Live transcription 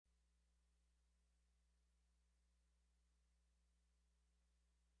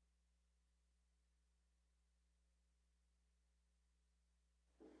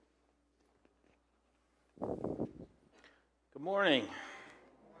Good morning.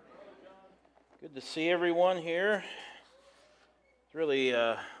 Good to see everyone here. It's really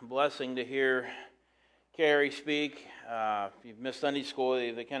a blessing to hear Carrie speak. If you've missed Sunday school,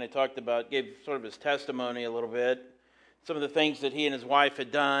 they kind of gave sort of his testimony a little bit. Some of the things that he and his wife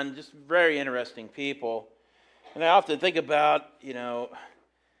had done, just very interesting people. And I often think about,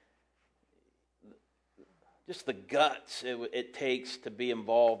 just the guts it takes to be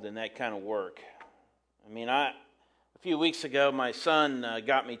involved in that kind of work. A few weeks ago, my son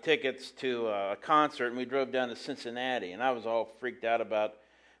got me tickets to a concert, and we drove down to Cincinnati. And I was all freaked out about,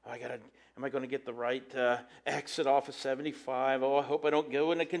 am I going to get the right exit off of 75? Oh, I hope I don't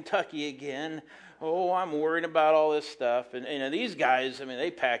go into Kentucky again. Oh, I'm worried about all this stuff. And these guys,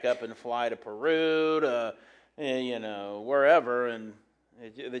 they pack up and fly to Peru, wherever. And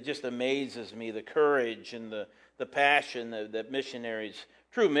it just amazes me, the courage and the passion that missionaries,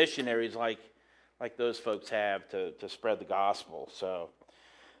 true missionaries like those folks have to spread the gospel. So,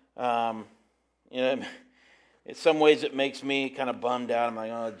 in some ways it makes me kind of bummed out. I'm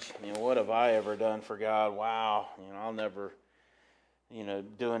like, what have I ever done for God? Wow, I'll never,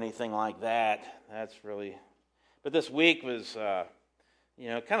 do anything like that. That's really, but this week was, kind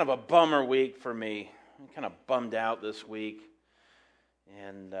of a bummer week for me. I'm kind of bummed out this week.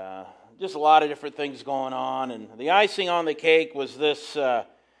 And just a lot of different things going on. And the icing on the cake was this.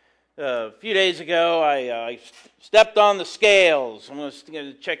 A few days ago, I stepped on the scales. I'm going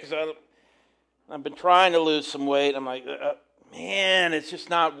to check this out. I've been trying to lose some weight. I'm like, man, it's just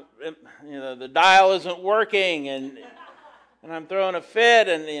not, the dial isn't working, and I'm throwing a fit,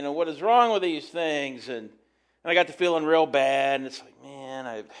 and what is wrong with these things? And I got to feeling real bad, and it's like, man,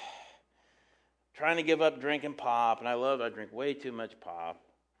 I'm trying to give up drinking pop, and I drink way too much pop,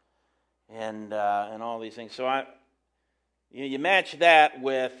 and all these things. So you match that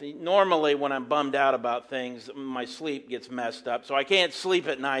with, normally when I'm bummed out about things, my sleep gets messed up, so I can't sleep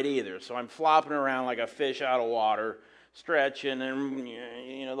at night either. So I'm flopping around like a fish out of water, stretching and,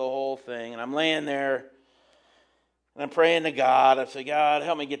 the whole thing. And I'm laying there, and I'm praying to God. I say, God,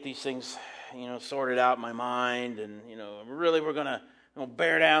 help me get these things, sorted out in my mind. And, really we're going to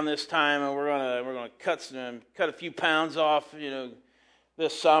bear down this time, and we're going to cut a few pounds off,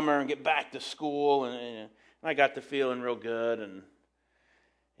 this summer and get back to school. And I got to feeling real good,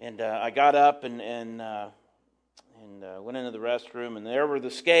 and I got up and went into the restroom, and there were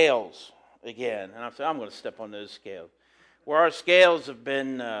the scales again. And I said, I'm going to step on those scales. Where our scales have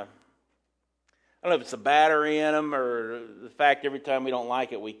been, I don't know if it's the battery in them or the fact every time we don't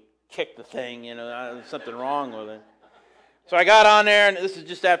like it, we kick the thing. There's something wrong with it. So I got on there, and this is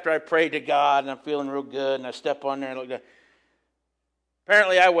just after I prayed to God, and I'm feeling real good, and I step on there and look down.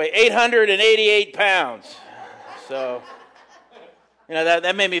 Apparently I weigh 888 pounds. So,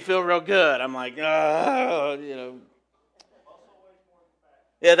 that made me feel real good. I'm like, Yeah,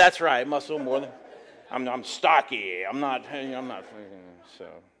 that's right. Muscle more than, I'm stocky. I'm not. So,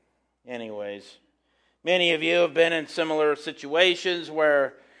 anyways, many of you have been in similar situations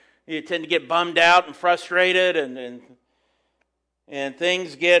where you tend to get bummed out and frustrated, and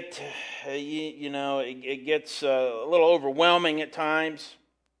things get, it gets a little overwhelming at times.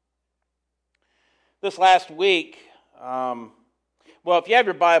 This last week, if you have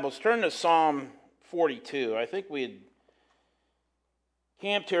your Bibles, turn to Psalm 42. I think we had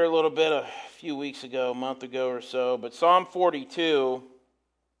camped here a little bit a few weeks ago, a month ago or so, but Psalm 42,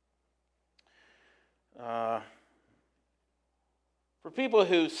 for people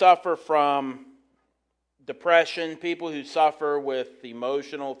who suffer from depression, people who suffer with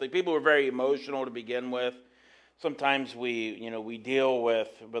emotional things, people who are very emotional to begin with. Sometimes we deal with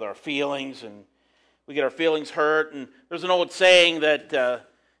our feelings, and we get our feelings hurt. And there's an old saying that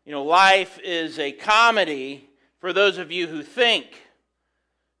life is a comedy for those of you who think.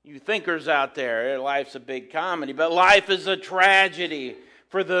 You thinkers out there, life's a big comedy, but life is a tragedy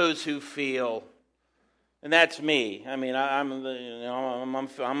for those who feel. And that's me. I'm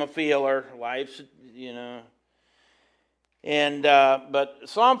a feeler. Life's, And but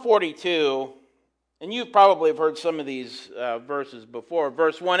Psalm 42, and you probably have heard some of these verses before.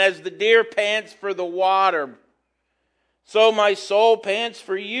 Verse 1, as the deer pants for the water, so my soul pants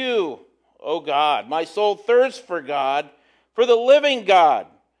for you, O God. My soul thirsts for God, for the living God.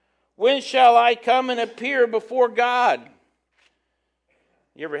 When shall I come and appear before God?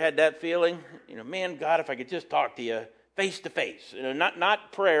 You ever had that feeling? Man, God, if I could just talk to you face to face.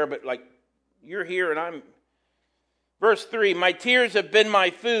 Not prayer, but like you're here and I'm. Verse 3, my tears have been my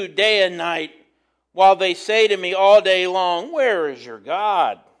food day and night, while they say to me all day long, where is your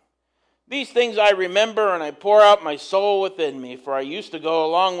God? These things I remember, and I pour out my soul within me, for I used to go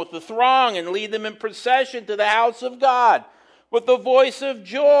along with the throng and lead them in procession to the house of God. with the voice of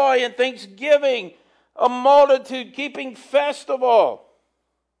joy and thanksgiving, a multitude keeping festival.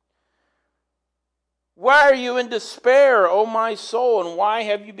 Why are you in despair, O my soul, and why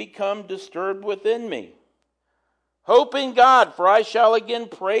have you become disturbed within me? Hope in God, for I shall again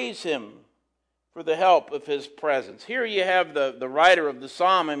praise him for the help of his presence. Here you have the writer of the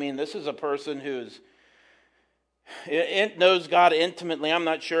psalm. I mean, this is a person who knows God intimately. I'm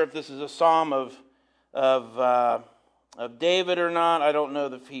not sure if this is a psalm of David or not. I don't know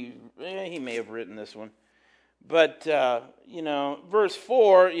if he may have written this one. But, verse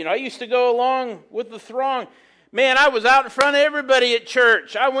 4, I used to go along with the throng. Man, I was out in front of everybody at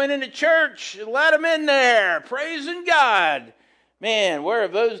church. I went into church and let them in there, praising God. Man, where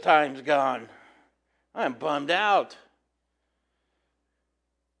have those times gone? I'm bummed out.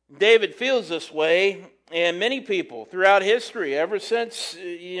 David feels this way, and many people throughout history, ever since,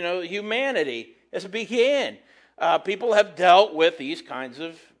 humanity has began, people have dealt with these kinds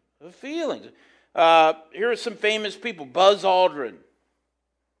of feelings. Here are some famous people. Buzz Aldrin.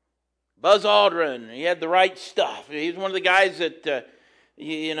 Buzz Aldrin, he had the right stuff. He was one of the guys that,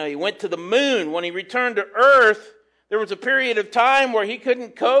 he went to the moon. When he returned to Earth, there was a period of time where he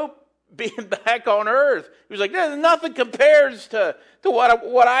couldn't cope being back on Earth. He was like, nothing compares to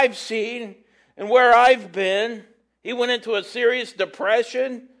what I've seen and where I've been. He went into a serious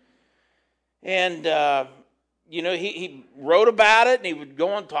depression, and he wrote about it, and he would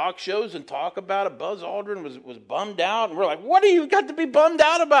go on talk shows and talk about it. Buzz Aldrin was bummed out, and we're like, what do you got to be bummed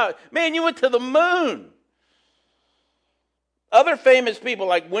out about? Man, you went to the moon. Other famous people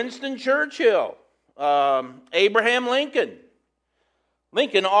like Winston Churchill, Abraham Lincoln.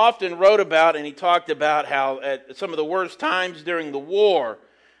 Lincoln often wrote about, and he talked about how at some of the worst times during the war,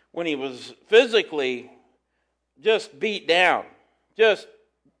 when he was physically just beat down, just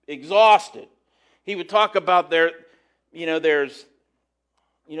exhausted, he would talk about there's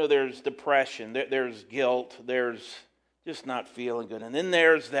depression, there's guilt, there's just not feeling good. And then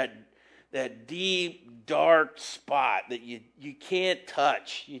there's that deep, dark spot that you can't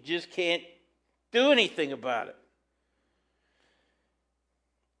touch. You just can't do anything about it.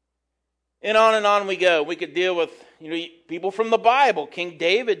 And on we go. We could deal with, people from the Bible. King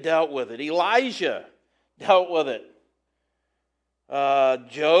David dealt with it. Elijah dealt with it.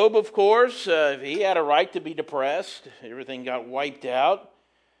 Job, of course, he had a right to be depressed. Everything got wiped out.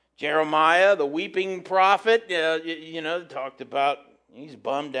 Jeremiah, the weeping prophet, talked about he's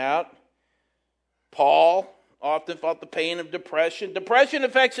bummed out. Paul often felt the pain of depression. Depression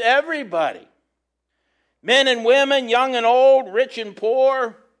affects everybody. Men and women, young and old, rich and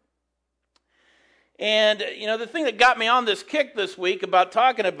poor. And, the thing that got me on this kick this week about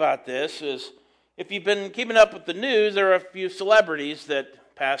talking about this is, if you've been keeping up with the news, there are a few celebrities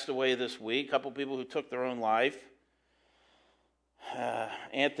that passed away this week, a couple people who took their own life.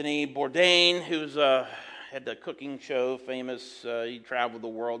 Anthony Bourdain, who's had the cooking show, famous, he traveled the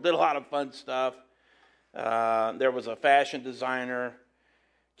world, did a lot of fun stuff. There was a fashion designer,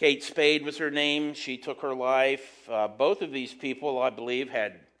 Kate Spade was her name, she took her life. Both of these people, I believe,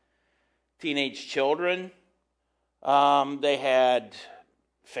 had teenage children. They had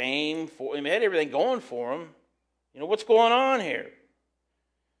fame, they had everything going for them. What's going on here?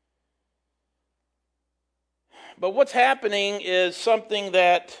 But what's happening is something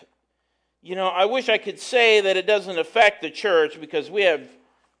that, I wish I could say that it doesn't affect the church, because we have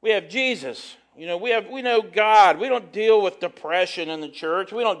Jesus. We know God. We don't deal with depression in the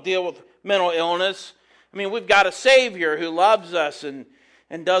church. We don't deal with mental illness. I mean, we've got a Savior who loves us and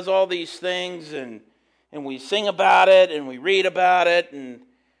does all these things, and we sing about it and we read about it.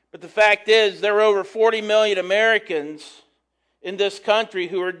 But the fact is, there are over 40 million Americans in this country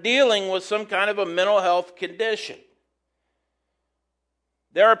who are dealing with some kind of a mental health condition.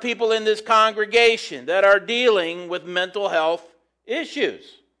 There are people in this congregation that are dealing with mental health issues.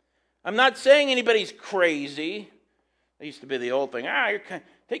 I'm not saying anybody's crazy. That used to be the old thing.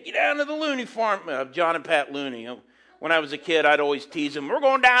 Take you down to the Looney Farm. John and Pat Looney. When I was a kid, I'd always tease them. We're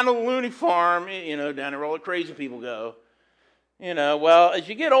going down to the Looney Farm, down there where all the crazy people go. Well, as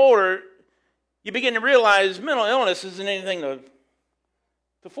you get older, you begin to realize mental illness isn't anything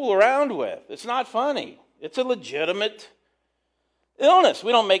to fool around with. It's not funny. It's a legitimate illness.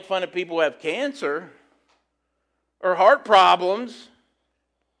 We don't make fun of people who have cancer or heart problems.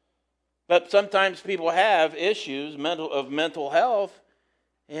 But sometimes people have issues of mental health,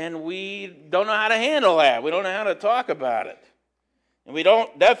 and we don't know how to handle that. We don't know how to talk about it. And we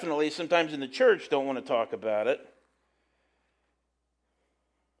don't, definitely, sometimes in the church, don't want to talk about it.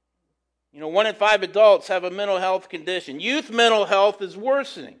 1 in 5 adults have a mental health condition. Youth mental health is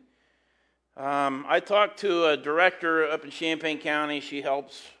worsening. I talked to a director up in Champaign County. She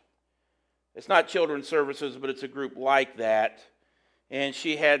helps, it's not Children's Services, but it's a group like that. And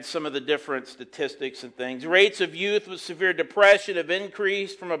she had some of the different statistics and things. Rates of youth with severe depression have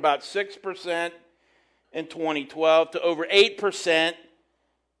increased from about 6% in 2012 to over 8%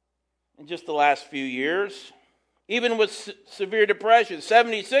 in just the last few years. Even with severe depression,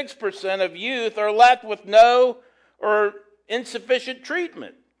 76% of youth are left with no or insufficient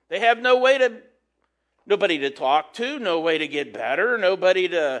treatment. They have nobody to talk to, no way to get better, nobody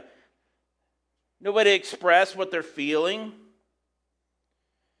to express what they're feeling.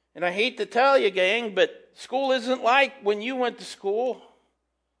 And I hate to tell you, gang, but school isn't like when you went to school.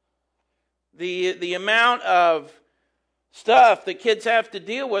 The amount of stuff that kids have to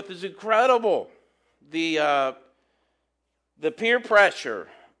deal with is incredible. The peer pressure,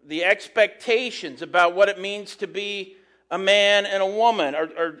 the expectations about what it means to be a man and a woman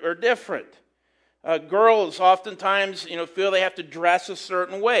are different. Girls oftentimes, feel they have to dress a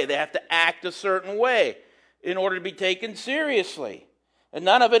certain way. They have to act a certain way in order to be taken seriously. And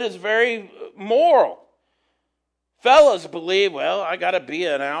none of it is very moral. Fellas believe, well, I got to be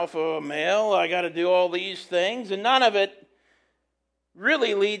an alpha male. I got to do all these things. And none of it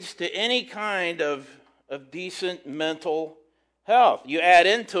really leads to any kind of decent mental health. You add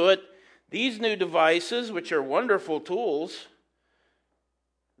into it these new devices, which are wonderful tools.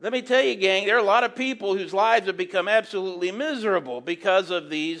 Let me tell you, gang, there are a lot of people whose lives have become absolutely miserable because of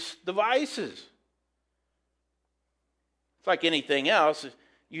these devices. It's like anything else,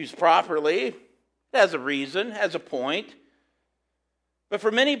 used properly, it has a reason, has a point. But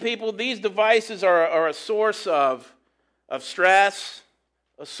for many people, these devices are a source of stress,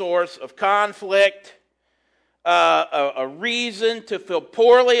 a source of conflict, a reason to feel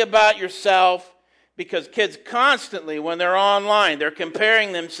poorly about yourself, because kids constantly, when they're online, they're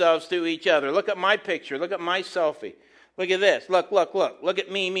comparing themselves to each other. Look at my picture. Look at my selfie. Look at this. Look. Look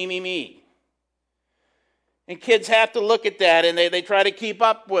at me. And kids have to look at that, and they try to keep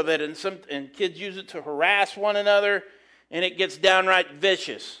up with it, and kids use it to harass one another, and it gets downright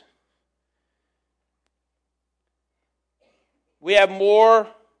vicious. We have more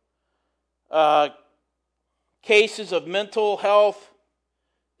cases of mental health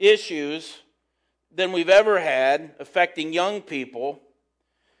issues than we've ever had affecting young people.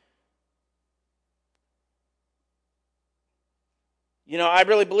 I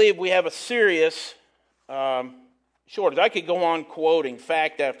really believe we have a serious shortage. I could go on quoting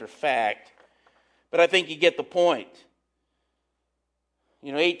fact after fact, but I think you get the point.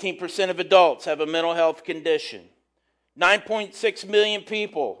 18% of adults have a mental health condition. 9.6 million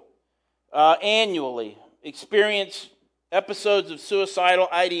people annually experience episodes of suicidal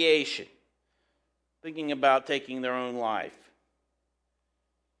ideation, thinking about taking their own life.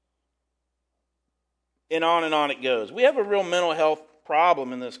 And on it goes. We have a real mental health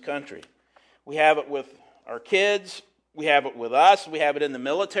problem in this country. We have it with our kids. We have it with us. We have it in the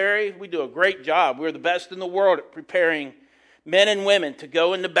military. We do a great job. We're the best in the world at preparing men and women to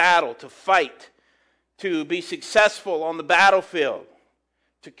go into battle, to fight, to be successful on the battlefield,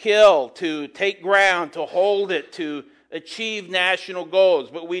 to kill, to take ground, to hold it, to achieve national goals.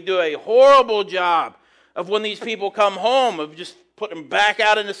 But we do a horrible job of, when these people come home, of just putting them back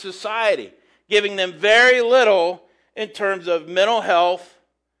out into society, giving them very little in terms of mental health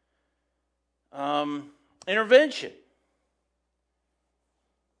intervention.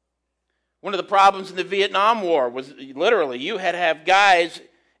 One of the problems in the Vietnam War was literally you had to have guys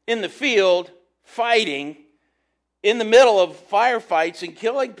in the field fighting in the middle of firefights and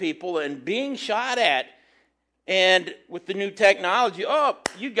killing people and being shot at. And with the new technology,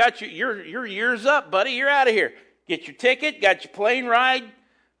 you got your year's up, buddy. You're out of here. Get your ticket, got your plane ride,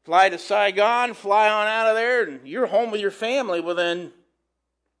 fly to Saigon, fly on out of there, and you're home with your family within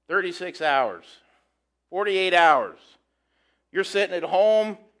 36 hours, 48 hours. You're sitting at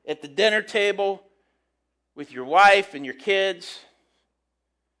home at the dinner table with your wife and your kids.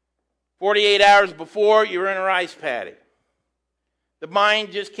 48 hours before, you're in a rice paddy. The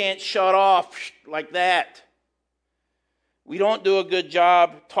mind just can't shut off like that. We don't do a good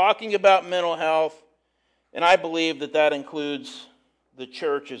job talking about mental health, and I believe that includes the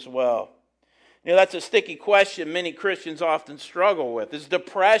church as well. That's a sticky question many Christians often struggle with. Is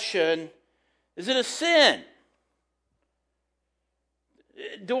depression, is it a sin?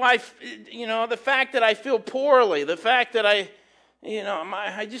 The fact that I feel poorly, the fact that I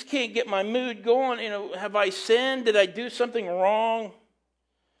just can't get my mood going, have I sinned? Did I do something wrong?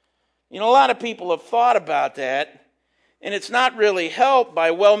 A lot of people have thought about that, and it's not really helped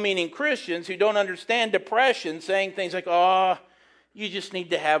by well-meaning Christians who don't understand depression, saying things like, you just need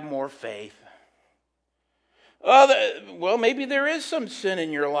to have more faith. Well, maybe there is some sin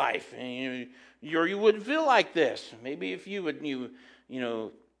in your life, and you wouldn't feel like this. Maybe if you would,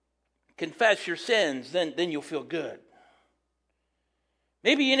 confess your sins, then you'll feel good.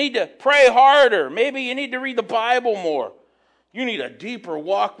 Maybe you need to pray harder. Maybe you need to read the Bible more. You need a deeper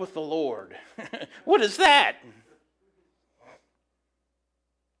walk with the Lord. What is that?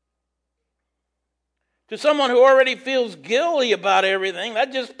 To someone who already feels guilty about everything,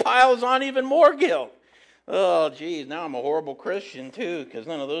 that just piles on even more guilt. Oh, geez, now I'm a horrible Christian too, because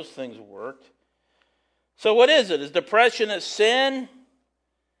none of those things worked. So what is it? Is depression a sin?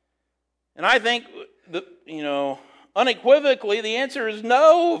 And I think, unequivocally, the answer is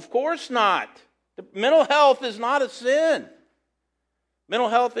no, of course not. Mental health is not a sin. Mental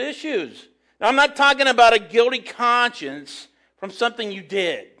health issues. Now, I'm not talking about a guilty conscience from something you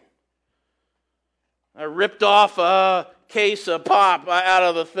did. I ripped off a case of pop out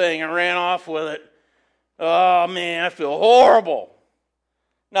of the thing and ran off with it. Oh, man, I feel horrible.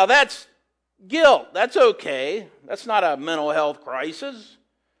 Now, that's guilt. That's okay. That's not a mental health crisis.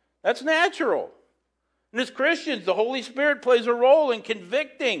 That's natural. And as Christians, the Holy Spirit plays a role in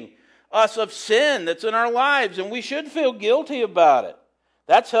convicting us of sin that's in our lives, and we should feel guilty about it.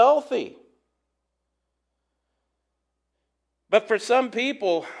 That's healthy. But for some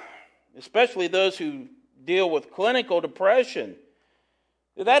people, especially those who deal with clinical depression,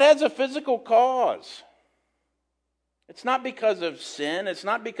 that has a physical cause. It's not because of sin. It's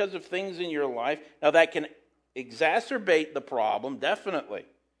not because of things in your life. Now, that can exacerbate the problem, definitely.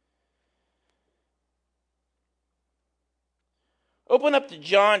 Open up to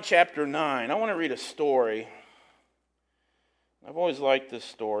John chapter 9. I want to read a story. I've always liked this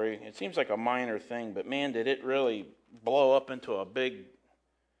story. It seems like a minor thing, but man, did it really blow up into a big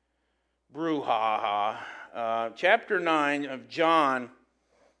brouhaha. Chapter 9 of John.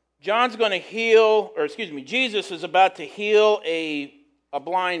 Jesus is about to heal a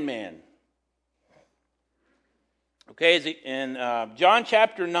blind man. Okay, in John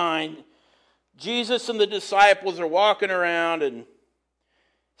chapter 9, Jesus and the disciples are walking around, and it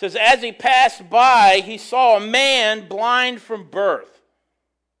says, as he passed by, he saw a man blind from birth.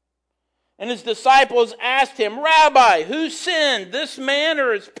 And his disciples asked him, Rabbi, who sinned, this man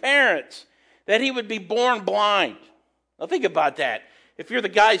or his parents, that he would be born blind? Now think about that. If you're the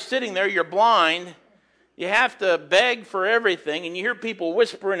guy sitting there, you're blind, you have to beg for everything, and you hear people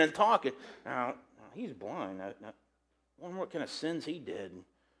whispering and talking. Now, he's blind. I wonder what kind of sins he did.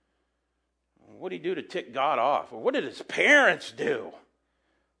 What did he do to tick God off? Or what did his parents do?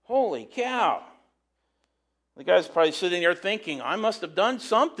 Holy cow. The guy's probably sitting there thinking, I must have done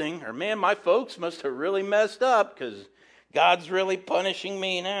something, or man, my folks must have really messed up because God's really punishing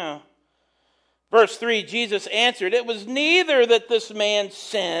me now. Verse 3, Jesus answered, it was neither that this man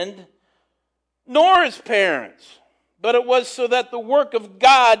sinned, nor his parents, but it was so that the work of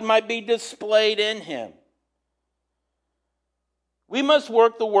God might be displayed in him. We must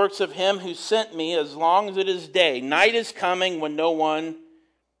work the works of him who sent me as long as it is day. Night is coming when no one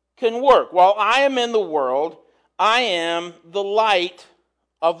can work. While I am in the world, I am the light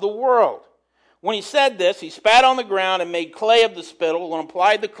of the world. When he said this, he spat on the ground and made clay of the spittle and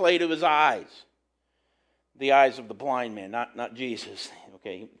applied the clay to his eyes. The eyes of the blind man, not Jesus.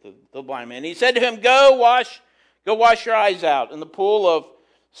 Okay, the blind man. He said to him, Go wash your eyes out in the pool of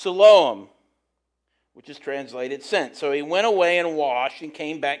Siloam, which is translated sent. So he went away and washed and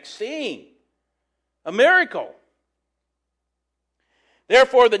came back seeing. A miracle.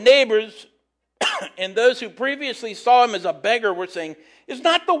 Therefore the neighbors and those who previously saw him as a beggar were saying, Is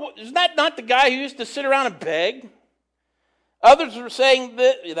that not the guy who used to sit around and beg? Others were saying,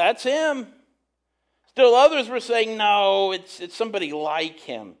 That's him. Still others were saying, No, it's somebody like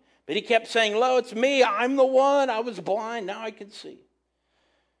him. But he kept saying, Lo, it's me. I'm the one. I was blind. Now I can see.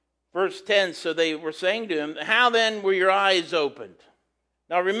 Verse 10, so they were saying to him, How then were your eyes opened?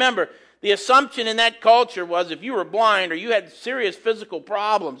 Now remember, the assumption in that culture was if you were blind or you had serious physical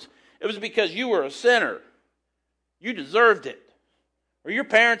problems, it was because you were a sinner. You deserved it. Or your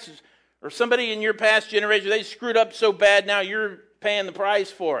parents or somebody in your past generation, they screwed up so bad now you're paying the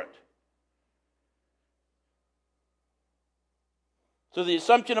price for it. So the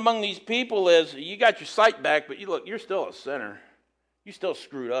assumption among these people is you got your sight back, but you're still a sinner. You still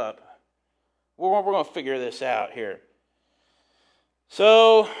screwed up. We're going to figure this out here.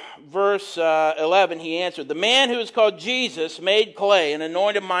 So, verse 11, he answered, The man who is called Jesus made clay and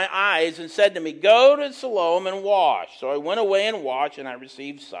anointed my eyes and said to me, Go to Siloam and wash. So I went away and washed, and I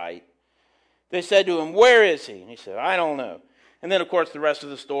received sight. They said to him, Where is he? And he said, I don't know. And then, of course, the rest of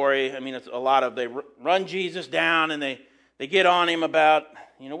the story, it's a lot of, they run Jesus down and they get on him about,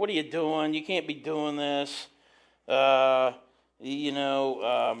 what are you doing? You can't be doing this.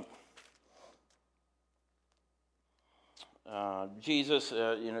 Jesus,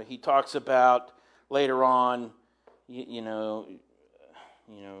 he talks about later on,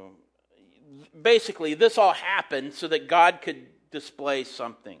 basically this all happened so that God could display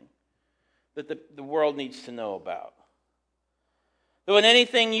something that the world needs to know about. So in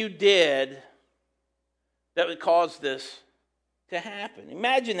anything you did that would cause this to happen.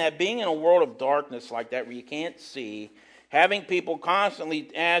 Imagine that, being in a world of darkness like that where you can't see, having people constantly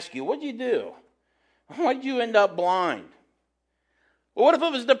ask you, what'd you do? Why did you end up blind? Well, what if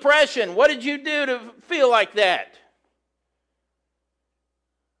it was depression? What did you do to feel like that?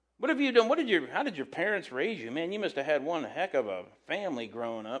 What have you done? How did your parents raise you? Man, you must have had one heck of a family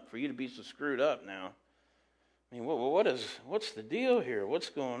growing up for you to be so screwed up now. I mean, what's the deal here? What's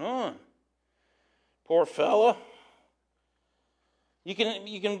going on? Poor fella. You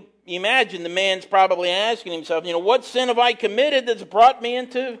can imagine the man's probably asking himself, what sin have I committed that's brought me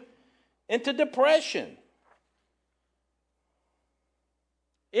into depression?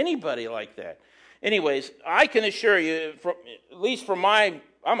 Anybody like that. Anyways, I can assure you,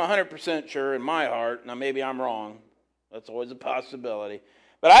 I'm 100% sure in my heart, now maybe I'm wrong, that's always a possibility,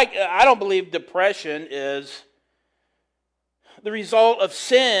 but I don't believe depression is the result of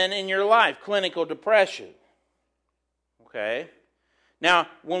sin in your life, clinical depression. Okay? Now,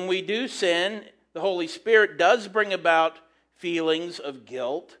 when we do sin, the Holy Spirit does bring about feelings of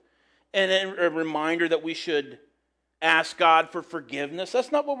guilt and a reminder that we should ask God for forgiveness.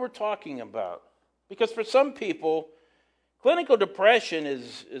 That's not what we're talking about. Because for some people, clinical depression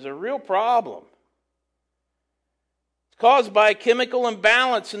is a real problem. It's caused by a chemical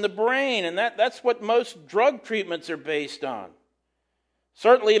imbalance in the brain, and that's what most drug treatments are based on.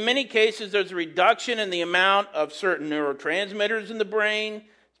 Certainly, in many cases, there's a reduction in the amount of certain neurotransmitters in the brain,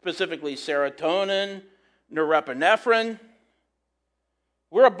 specifically serotonin, norepinephrine.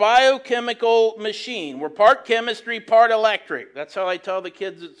 We're a biochemical machine. We're part chemistry, part electric. That's how I tell the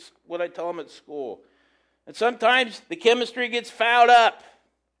kids, it's what I tell them at school. And sometimes the chemistry gets fouled up.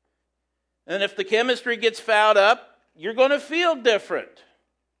 And if the chemistry gets fouled up, you're going to feel different.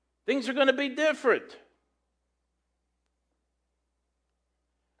 Things are going to be different.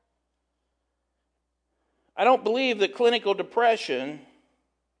 I don't believe that clinical depression,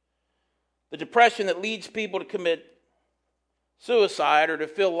 the depression that leads people to commit suicide or to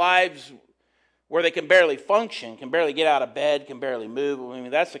feel lives where they can barely function, can barely get out of bed, can barely move. I mean,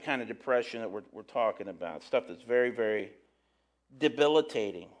 that's the kind of depression that we're talking about. Stuff that's very, very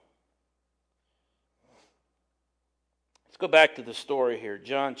debilitating. Let's go back to the story here.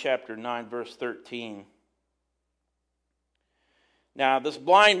 John chapter 9, verse 13. Now, this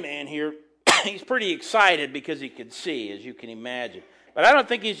blind man here, he's pretty excited because he can see, as you can imagine. But I don't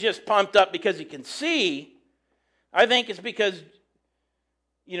think he's just pumped up because he can see. I think it's because,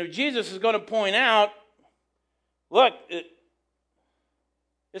 Jesus is going to point out, look,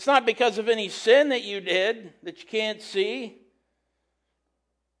 it's not because of any sin that you did that you can't see.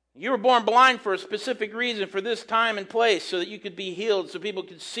 You were born blind for a specific reason, for this time and place, so that you could be healed, so people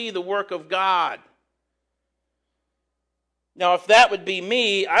could see the work of God. Now, if that would be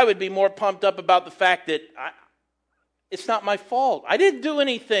me, I would be more pumped up about the fact that it's not my fault. I didn't do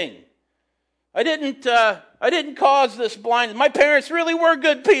anything. I didn't cause this blindness. My parents really were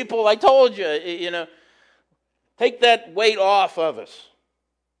good people. I told you, take that weight off of us.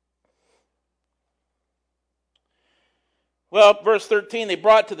 Well, verse 13, they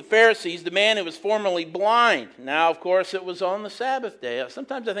brought to the Pharisees the man who was formerly blind. Now, of course, it was on the Sabbath day.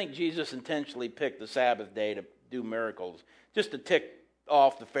 Sometimes I think Jesus intentionally picked the Sabbath day to do miracles, just to tick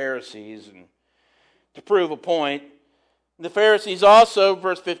off the Pharisees and to prove a point. The Pharisees also,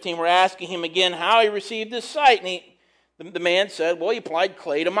 verse 15, were asking him again how he received his sight. And the man said, well, he applied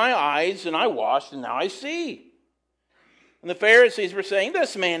clay to my eyes, and I washed, and now I see. And the Pharisees were saying,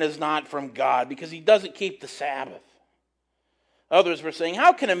 this man is not from God because he doesn't keep the Sabbath. Others were saying,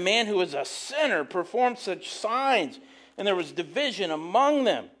 how can a man who is a sinner perform such signs? And there was division among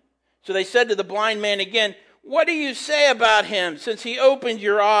them. So they said to the blind man again, what do you say about him since he opened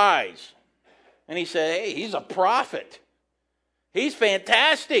your eyes? And he said, hey, he's a prophet. He's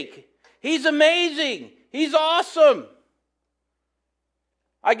fantastic. He's amazing. He's awesome.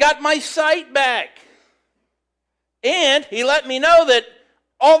 I got my sight back. And he let me know that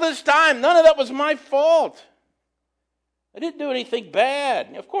all this time, none of that was my fault. I didn't do anything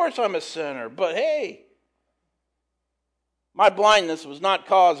bad. Of course I'm a sinner, but hey, my blindness was not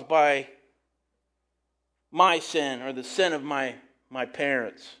caused by my sin or the sin of my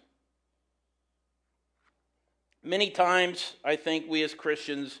parents. Many times, I think we as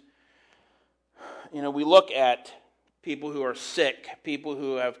Christians we look at people who are sick, people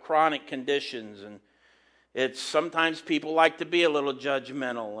who have chronic conditions, and it's sometimes people like to be a little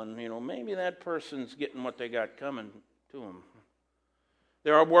judgmental, and maybe that person's getting what they got coming to them.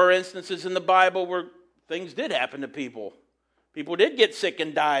 There were instances in the Bible where things did happen to people. People did get sick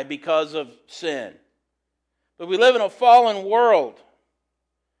and die because of sin. But we live in a fallen world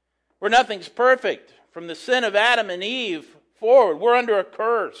where nothing's perfect. From the sin of Adam and Eve forward, we're under a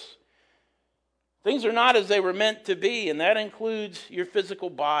curse. Things are not as they were meant to be, and that includes your physical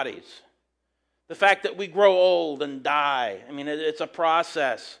bodies. The fact that we grow old and die, it's a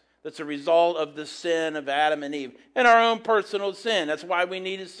process that's a result of the sin of Adam and Eve and our own personal sin. That's why we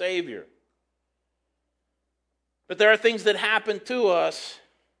need a Savior. But there are things that happen to us,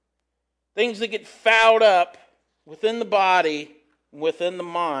 things that get fouled up within the body, within the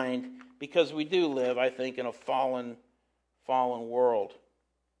mind, because we do live, I think, in a fallen world.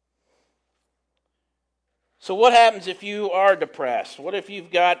 So what happens if you are depressed? What if you've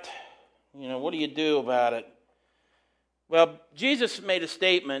got, what do you do about it? Well, Jesus made a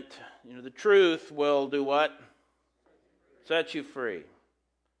statement, the truth will do what? Set you free.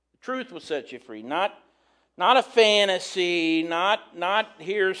 The truth will set you free. Not a fantasy, not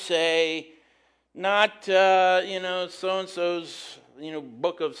hearsay, not, so-and-so's,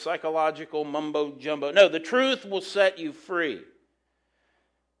 book of psychological mumbo-jumbo. No, the truth will set you free.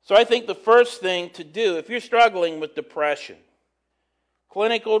 So I think the first thing to do, if you're struggling with depression,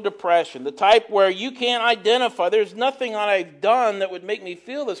 clinical depression, the type where you can't identify, there's nothing that I've done that would make me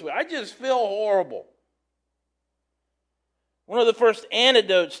feel this way. I just feel horrible. One of the first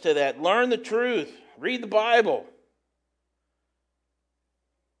antidotes to that, learn the truth. Read the Bible.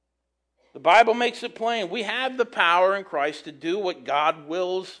 The Bible makes it plain. We have the power in Christ to do what God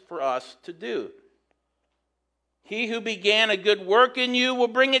wills for us to do. He who began a good work in you will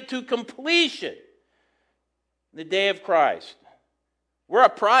bring it to completion the day of Christ. We're a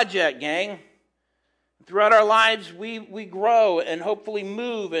project, gang. Throughout our lives, we grow and hopefully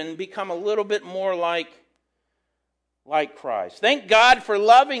move and become a little bit more like Christ. Thank God for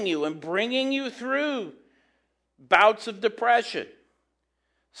loving you and bringing you through bouts of depression.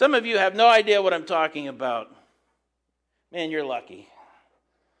 Some of you have no idea what I'm talking about. Man, you're lucky.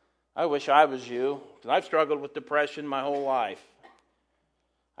 I wish I was you, because I've struggled with depression my whole life.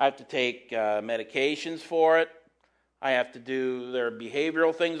 I have to take medications for it. There are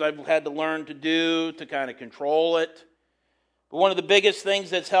behavioral things I've had to learn to do to kind of control it. But one of the biggest things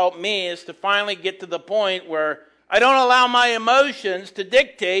that's helped me is to finally get to the point where I don't allow my emotions to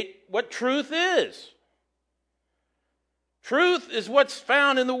dictate what truth is. Truth is what's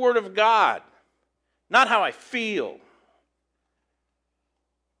found in the Word of God, not how I feel.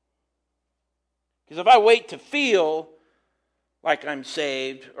 Because if I wait to feel like I'm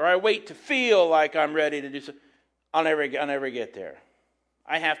saved, or I wait to feel like I'm ready to do something, I'll never get there.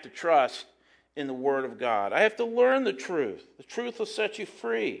 I have to trust in the Word of God. I have to learn the truth. The truth will set you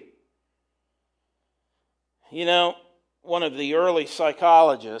free. One of the early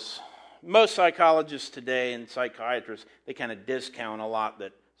psychologists, most psychologists today and psychiatrists, they kind of discount a lot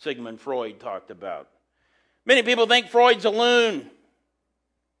that Sigmund Freud talked about. Many people think Freud's a loon.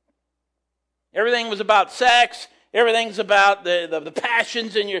 Everything was about sex. Everything's about the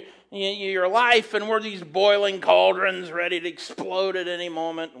passions in your life, and we're these boiling cauldrons ready to explode at any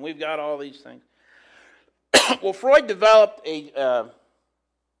moment, and we've got all these things. Well, Freud developed a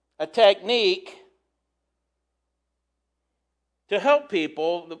technique to help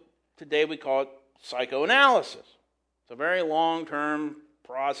people. Today we call it psychoanalysis. It's a very long-term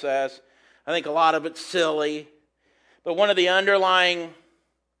process. I think a lot of it's silly, but one of the underlying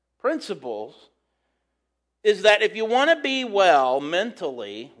principles is that if you want to be well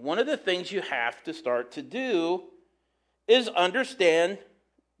mentally, one of the things you have to start to do is understand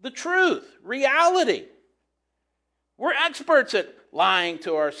the truth, reality. We're experts at lying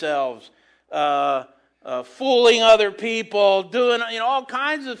to ourselves, fooling other people, doing all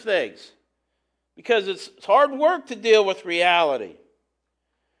kinds of things, because it's hard work to deal with reality.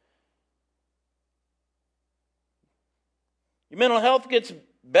 Your mental health gets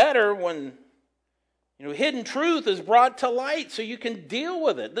better when hidden truth is brought to light so you can deal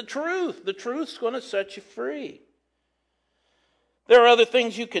with it. The truth's going to set you free. There are other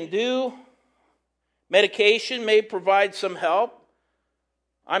things you can do. Medication may provide some help.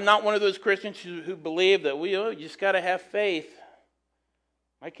 I'm not one of those Christians who believe that you just got to have faith.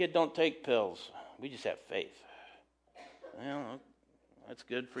 My kid don't take pills. We just have faith. Well, that's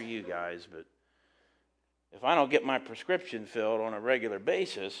good for you guys, but if I don't get my prescription filled on a regular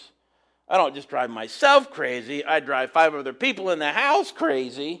basis, I don't just drive myself crazy. I drive 5 other people in the house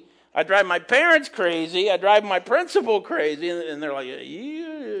crazy. I drive my parents crazy. I drive my principal crazy. And they're like,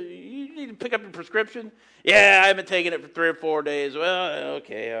 you need to pick up your prescription? Yeah, I haven't taken it for 3 or 4 days. Well,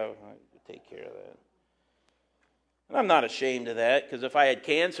 okay, I'll take care of that. And I'm not ashamed of that, because if I had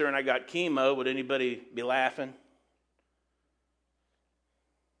cancer and I got chemo, would anybody be laughing?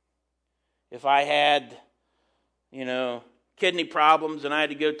 If I had, kidney problems and I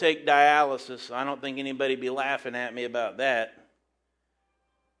had to go take dialysis, I don't think anybody would be laughing at me about that.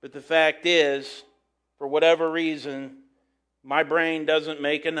 But the fact is, for whatever reason, my brain doesn't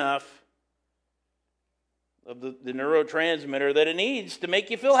make enough of the neurotransmitter that it needs to make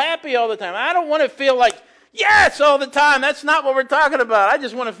you feel happy all the time. I don't want to feel like, yes, all the time. That's not what we're talking about. I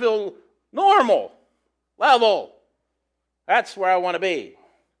just want to feel normal, level. That's where I want to be.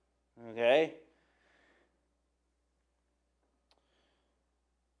 Okay?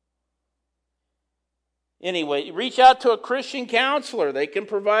 Anyway, reach out to a Christian counselor. They can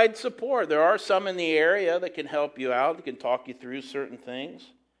provide support. There are some in the area that can help you out, that can talk you through certain things.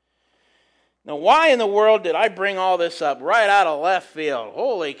 Now, why in the world did I bring all this up right out of left field?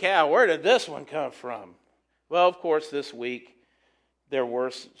 Holy cow, where did this one come from? Well, of course, this week there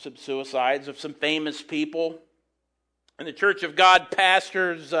were some suicides of some famous people. And the Church of God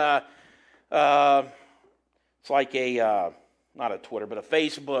pastors, it's like not a Twitter, but a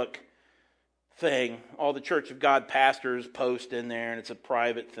Facebook thing. All the Church of God pastors post in there, and it's a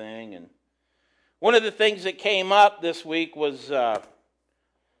private thing. And one of the things that came up this week was the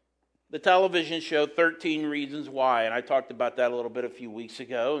television show 13 Reasons Why. And I talked about that a little bit a few weeks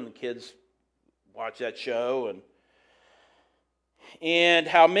ago, and the kids watch that show, and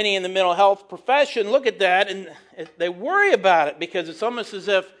how many in the mental health profession look at that and they worry about it, because it's almost as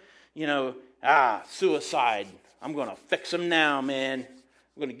if, suicide. I'm going to fix them now, man.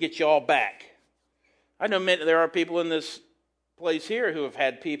 I'm going to get you all back. I know there are people in this place here who have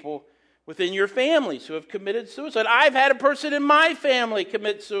had people within your families who have committed suicide. I've had a person in my family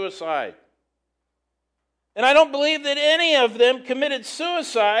commit suicide. And I don't believe that any of them committed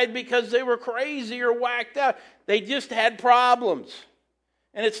suicide because they were crazy or whacked out. They just had problems.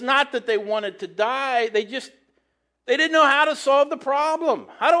 And it's not that they wanted to die. They didn't know how to solve the problem.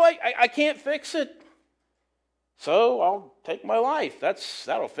 How do I can't fix it. So I'll take my life.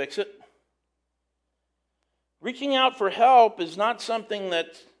 That'll fix it. Reaching out for help is not something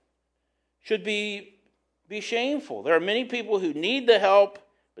that should be shameful. There are many people who need the help,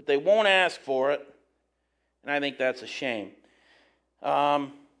 but they won't ask for it. And I think that's a shame.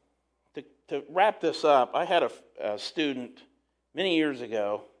 To wrap this up, I had a student many years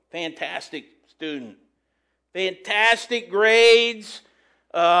ago, fantastic student, fantastic grades,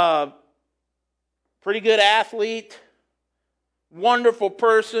 pretty good athlete, wonderful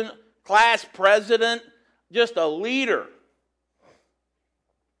person, class president, just a leader.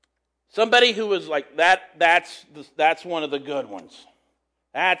 Somebody who was like that, that's one of the good ones.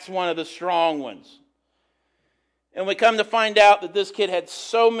 That's one of the strong ones. And we come to find out that this kid had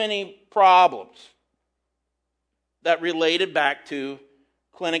so many problems that related back to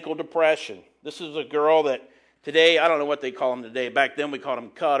clinical depression. This is a girl that today, I don't know what they call them today. Back then we called them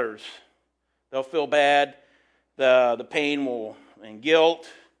cutters. They'll feel bad. The pain and guilt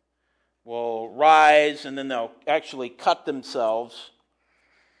will rise, and then they'll actually cut themselves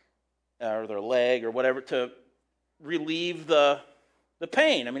or their leg or whatever to relieve the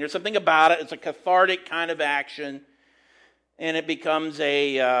pain. I mean, there's something about it. It's a cathartic kind of action, and it becomes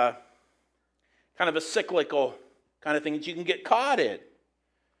a kind of a cyclical kind of thing that you can get caught in.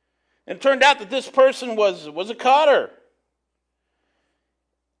 And it turned out that this person was a cutter.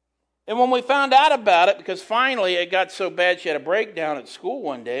 And when we found out about it, because finally it got so bad she had a breakdown at school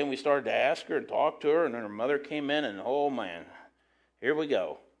one day, and we started to ask her and talk to her, and then her mother came in, and oh man, here we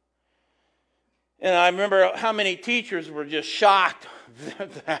go. And I remember how many teachers were just shocked.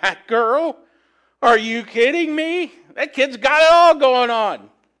 That girl? Are you kidding me? That kid's got it all going on.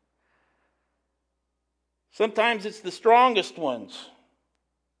 Sometimes it's the strongest ones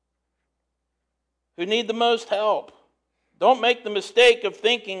who need the most help. Don't make the mistake of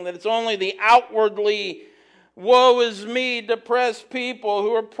thinking that it's only the outwardly, woe is me, depressed people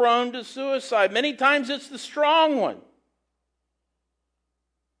who are prone to suicide. Many times it's the strong one.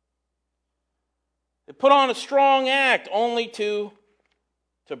 They put on a strong act only to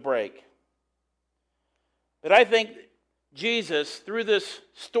break. But I think Jesus, through this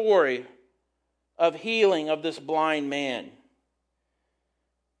story of healing of this blind man,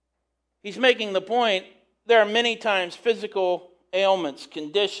 he's making the point, there are many times physical ailments,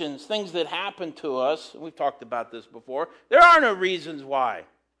 conditions, things that happen to us. We've talked about this before. There are no reasons why.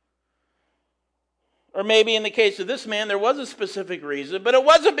 Or maybe in the case of this man, there was a specific reason, but it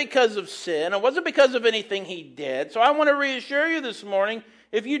wasn't because of sin. It wasn't because of anything he did. So I want to reassure you this morning,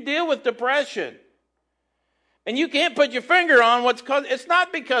 if you deal with depression, and you can't put your finger on what's caused, it's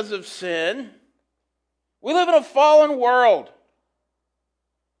not because of sin. We live in a fallen world.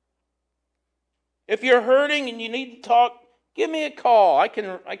 If you're hurting and you need to talk, give me a call. I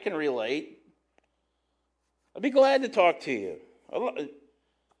can relate. I'd be glad to talk to you.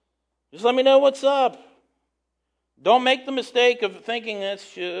 Just let me know what's up. Don't make the mistake of thinking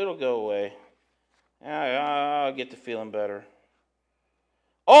it'll go away. I'll get to feeling better.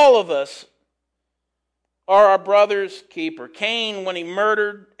 All of us are our brother's keeper. Cain, when he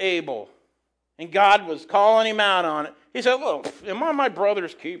murdered Abel, and God was calling him out on it, he said, "Well, am I my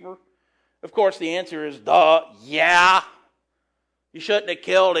brother's keeper?" Of course, the answer is, duh, yeah. You shouldn't have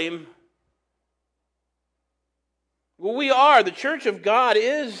killed him. Well, we are. The church of God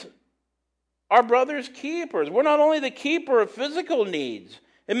is our brother's keepers. We're not only the keeper of physical needs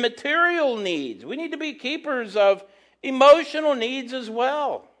and material needs. We need to be keepers of emotional needs as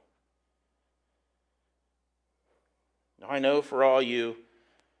well. I know for all you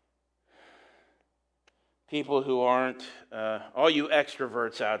people who aren't, all you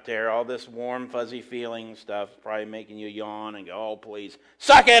extroverts out there, all this warm, fuzzy feeling stuff is probably making you yawn and go, "Oh, please,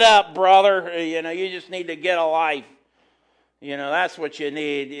 suck it up, brother. You just need to get a life. That's what you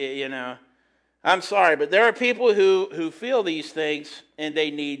need, I'm sorry, but there are people who feel these things and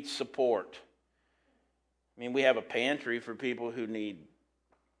they need support. I mean, we have a pantry for people who need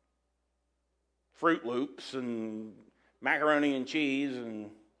Fruit Loops and macaroni and cheese,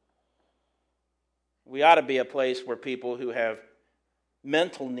 and we ought to be a place where people who have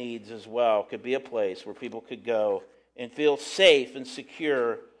mental needs as well could be a place where people could go and feel safe and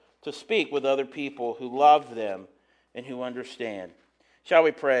secure to speak with other people who love them and who understand. Shall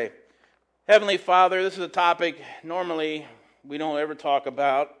we pray? Heavenly Father, this is a topic normally we don't ever talk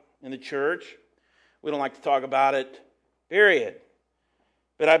about in the church. We don't like to talk about it, period.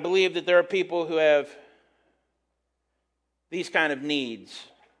 But I believe that there are people who have these kind of needs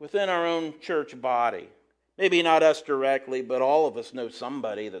within our own church body. Maybe not us directly, but all of us know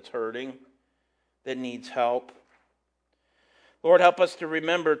somebody that's hurting, that needs help. Lord, help us to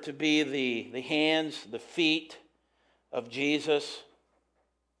remember to be the hands, the feet of Jesus.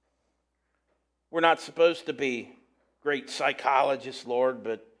 We're not supposed to be great psychologists, Lord,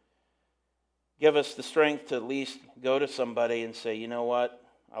 but give us the strength to at least go to somebody and say, "You know what?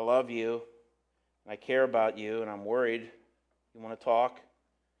 I love you, I care about you, and I'm worried. You want to talk?"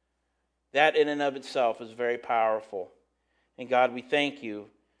 That in and of itself is very powerful. And God, we thank you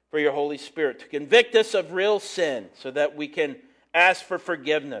for your Holy Spirit to convict us of real sin so that we can ask for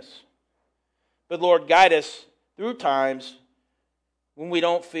forgiveness. But Lord, guide us through times when we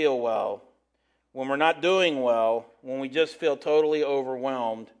don't feel well, when we're not doing well, when we just feel totally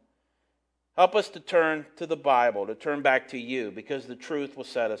overwhelmed. Help us to turn to the Bible, to turn back to you, because the truth will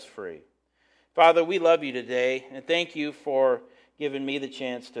set us free. Father, we love you today, and thank you for giving me the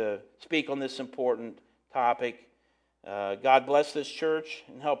chance to speak on this important topic. God bless this church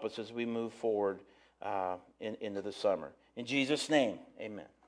and help us as we move forward into the summer. In Jesus' name, amen.